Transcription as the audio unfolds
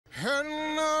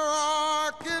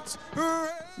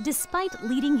Despite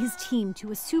leading his team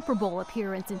to a Super Bowl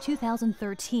appearance in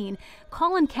 2013,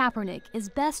 Colin Kaepernick is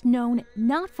best known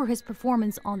not for his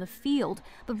performance on the field,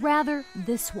 but rather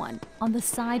this one, on the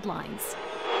sidelines.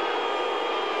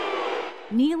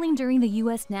 Kneeling during the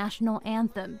U.S. national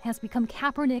anthem has become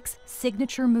Kaepernick's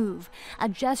signature move, a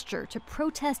gesture to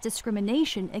protest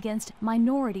discrimination against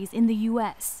minorities in the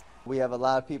U.S. We have a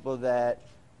lot of people that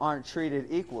aren't treated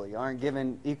equally, aren't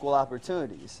given equal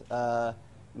opportunities.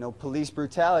 Police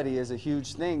brutality is a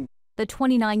huge thing. The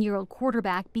 29-year-old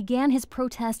quarterback began his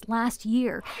protest last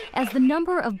year as the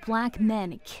number of black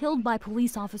men killed by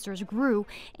police officers grew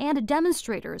and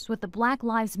demonstrators with the Black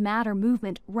Lives Matter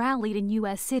movement rallied in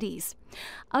U.S. cities.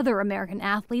 Other American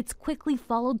athletes quickly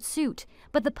followed suit,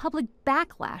 but the public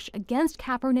backlash against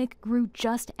Kaepernick grew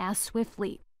just as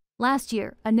swiftly. Last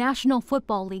year, a National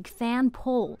Football League fan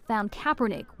poll found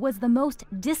Kaepernick was the most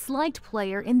disliked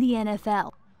player in the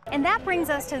NFL. And that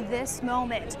brings us to this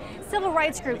moment. Civil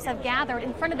rights groups have gathered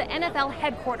in front of the NFL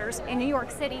headquarters in New York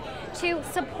City to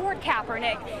support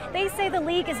Kaepernick. They say the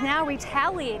league is now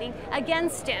retaliating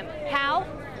against him. How?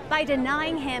 By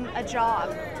denying him a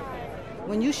job.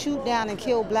 When you shoot down and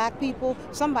kill black people,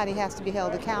 somebody has to be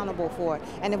held accountable for it.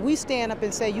 And if we stand up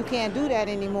and say you can't do that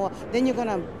anymore, then you're going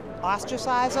to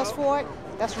ostracize us for it?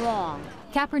 That's wrong.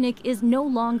 Kaepernick is no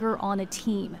longer on a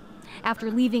team.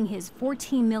 After leaving his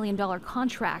 $14 million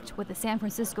contract with the San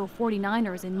Francisco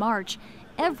 49ers in March,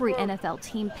 every NFL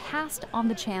team passed on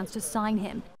the chance to sign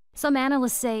him. Some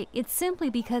analysts say it's simply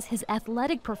because his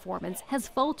athletic performance has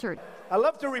faltered. I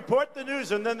love to report the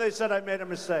news, and then they said I made a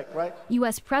mistake, right?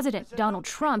 U.S. President Donald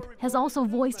Trump has also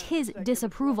voiced his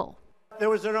disapproval. There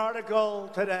was an article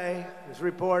today, it was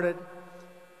reported,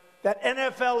 that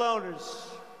NFL owners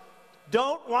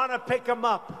don't want to pick him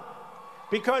up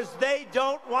because they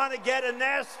don't want to get a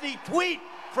nasty tweet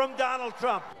from Donald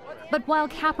Trump. But while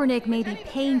Kaepernick may be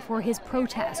paying for his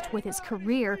protest with his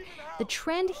career, the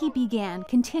trend he began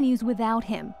continues without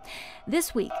him.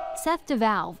 This week, Seth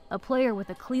DeValve, a player with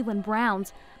the Cleveland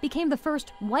Browns, became the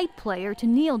first white player to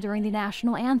kneel during the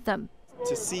national anthem.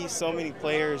 To see so many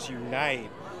players unite,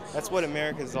 that's what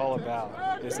America is all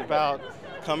about. It's about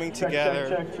coming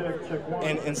together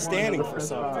and standing for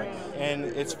something, and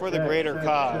it's for the greater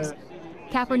cause.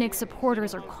 Kaepernick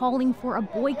supporters are calling for a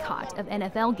boycott of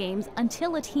NFL games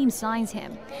until a team signs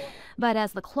him. But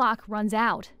as the clock runs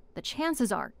out, the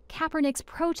chances are Kaepernick's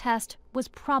protest was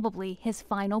probably his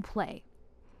final play.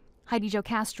 Heidi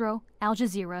Zhou-Castro, Al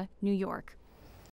Jazeera, New York.